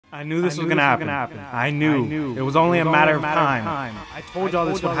I knew this was gonna happen. I knew. It was only a matter of time. I told y'all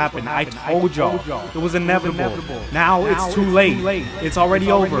this would happen. I told y'all. It was inevitable. Now it's too late. It's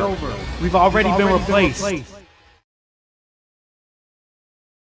already over. We've already been replaced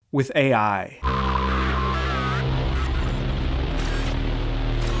with AI.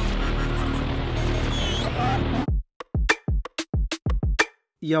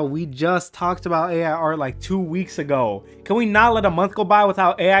 Yo, we just talked about AI art like 2 weeks ago. Can we not let a month go by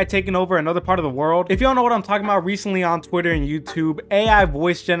without AI taking over another part of the world? If you don't know what I'm talking about, recently on Twitter and YouTube, AI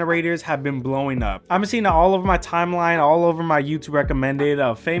voice generators have been blowing up. I've been seeing it all over my timeline, all over my YouTube recommended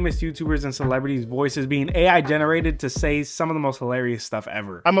of famous YouTubers and celebrities' voices being AI generated to say some of the most hilarious stuff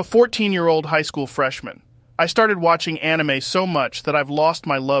ever. I'm a 14-year-old high school freshman. I started watching anime so much that I've lost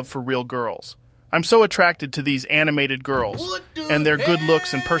my love for real girls. I'm so attracted to these animated girls and their good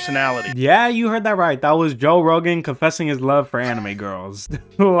looks and personality. Yeah, you heard that right. That was Joe Rogan confessing his love for anime girls.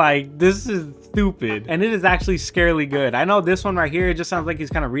 Like, this is stupid. And it is actually scarily good. I know this one right here, it just sounds like he's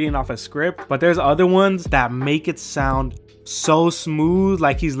kind of reading off a script, but there's other ones that make it sound so smooth,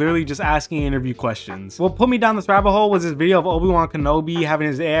 like he's literally just asking interview questions. What put me down this rabbit hole was this video of Obi-Wan Kenobi having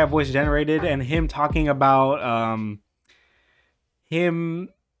his AI voice generated and him talking about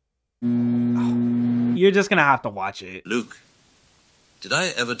You're just gonna have to watch it. Luke, did I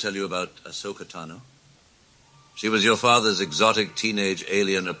ever tell you about Ahsoka Tano? She was your father's exotic teenage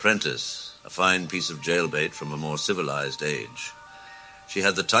alien apprentice, a fine piece of jailbait from a more civilized age. She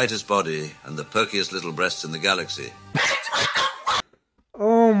had the tightest body and the perkiest little breasts in the galaxy.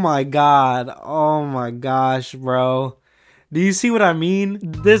 Oh my god. Oh my gosh, bro. Do you see what I mean?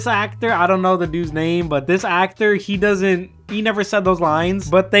 This actor, I don't know the dude's name, but this actor, he never said those lines,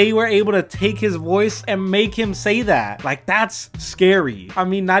 but they were able to take his voice and make him say that. Like, that's scary. I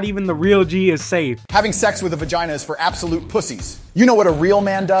mean, not even the real G is safe. Having sex with a vagina is for absolute pussies. You know what a real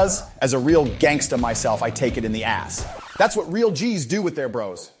man does? As a real gangsta myself, I take it in the ass. That's what real G's do with their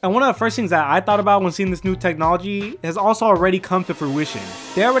bros. And one of the first things that I thought about when seeing this new technology has also already come to fruition.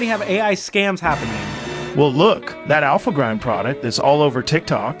 They already have AI scams happening. Well, look, that Alpha Grind product that's all over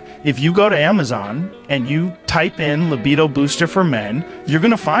TikTok, if you go to Amazon and you type in libido booster for men, you're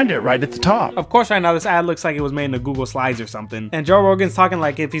gonna find it right at the top. Of course, right now this ad looks like it was made in the Google Slides or something. And Joe Rogan's talking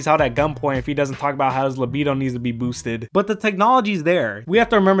like if he's held at gunpoint, if he doesn't talk about how his libido needs to be boosted. But the technology's there. We have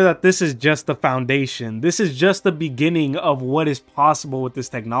to remember that this is just the foundation. This is just the beginning of what is possible with this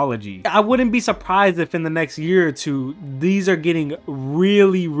technology. I wouldn't be surprised if in the next year or two, these are getting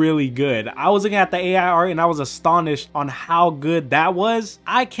really, really good. I was looking at the AI art and I was astonished on how good that was.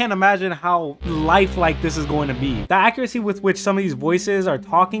 I can't imagine how lifelike this is going to be. The accuracy with which some of these voices are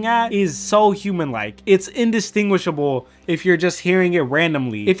talking at is so human-like. It's indistinguishable if you're just hearing it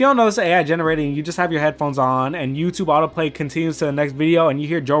randomly. If you don't know this is AI generating, you just have your headphones on and YouTube autoplay continues to the next video and you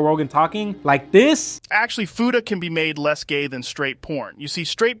hear Joe Rogan talking like this. Actually, Fuda can be made less gay than straight porn. You see,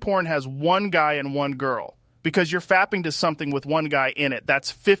 straight porn has one guy and one girl. Because you're fapping to something with one guy in it,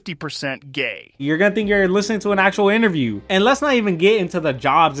 that's 50% gay. You're gonna think you're listening to an actual interview. And let's not even get into the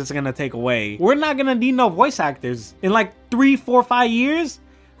jobs it's gonna take away. We're not gonna need no voice actors. In like 3, 4, 5 years,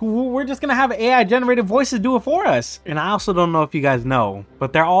 we're just gonna have AI generated voices do it for us. And I also don't know if you guys know,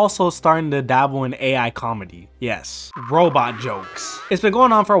 but they're also starting to dabble in AI comedy. Yes, robot jokes. It's been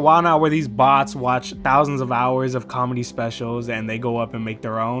going on for a while now where these bots watch thousands of hours of comedy specials and they go up and make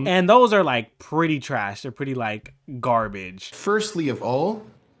their own. And those are like pretty trash. They're pretty like garbage. Firstly of all,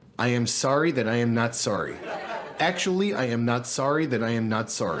 I am sorry that I am not sorry. Actually, I am not sorry that I am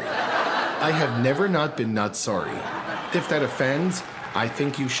not sorry. I have never not been not sorry. If that offends, I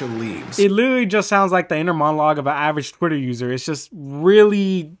think you should leave. It literally just sounds like the inner monologue of an average Twitter user. It's just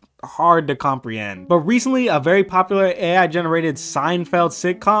really hard to comprehend. But recently, a very popular AI-generated Seinfeld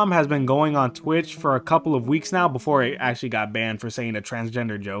sitcom has been going on Twitch for a couple of weeks now before it actually got banned for saying a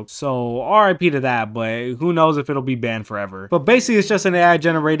transgender joke. So RIP to that, but who knows if it'll be banned forever. But basically, it's just an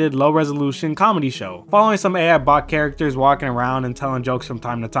AI-generated low-resolution comedy show, following some AI bot characters walking around and telling jokes from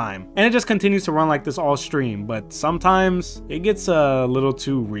time to time. And it just continues to run like this all stream, but sometimes it gets a little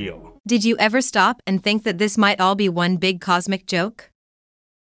too real. Did you ever stop and think that this might all be one big cosmic joke?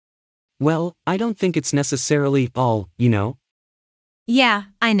 Well, I don't think it's necessarily all, you know? Yeah,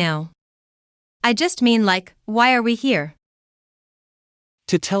 I know. I just mean like, why are we here?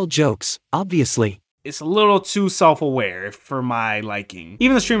 To tell jokes, obviously. it's a little too self-aware for my liking.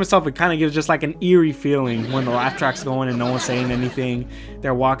 Even the stream itself, it kind of gives just like an eerie feeling when the laugh track's going and no one's saying anything.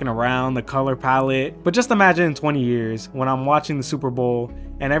 They're walking around, the color palette. But just imagine in 20 years when I'm watching the Super Bowl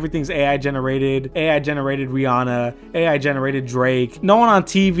and everything's AI generated Rihanna, AI generated Drake. No one on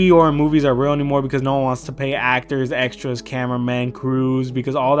TV or in movies are real anymore because no one wants to pay actors, extras, cameramen, crews,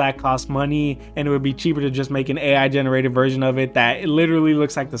 because all that costs money, and it would be cheaper to just make an AI generated version of it that it literally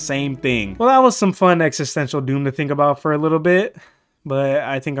looks like the same thing. Well, that was some fun existential doom to think about for a little bit, but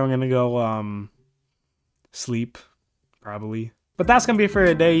I think I'm gonna go sleep, probably. But that's gonna be it for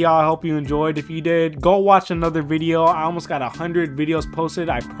today, y'all. I hope you enjoyed. If you did, go watch another video. I almost got 100 videos posted.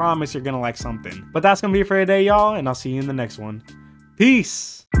 I promise you're gonna like something. But that's gonna be it for today, y'all, and I'll see you in the next one.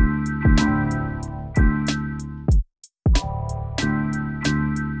 Peace.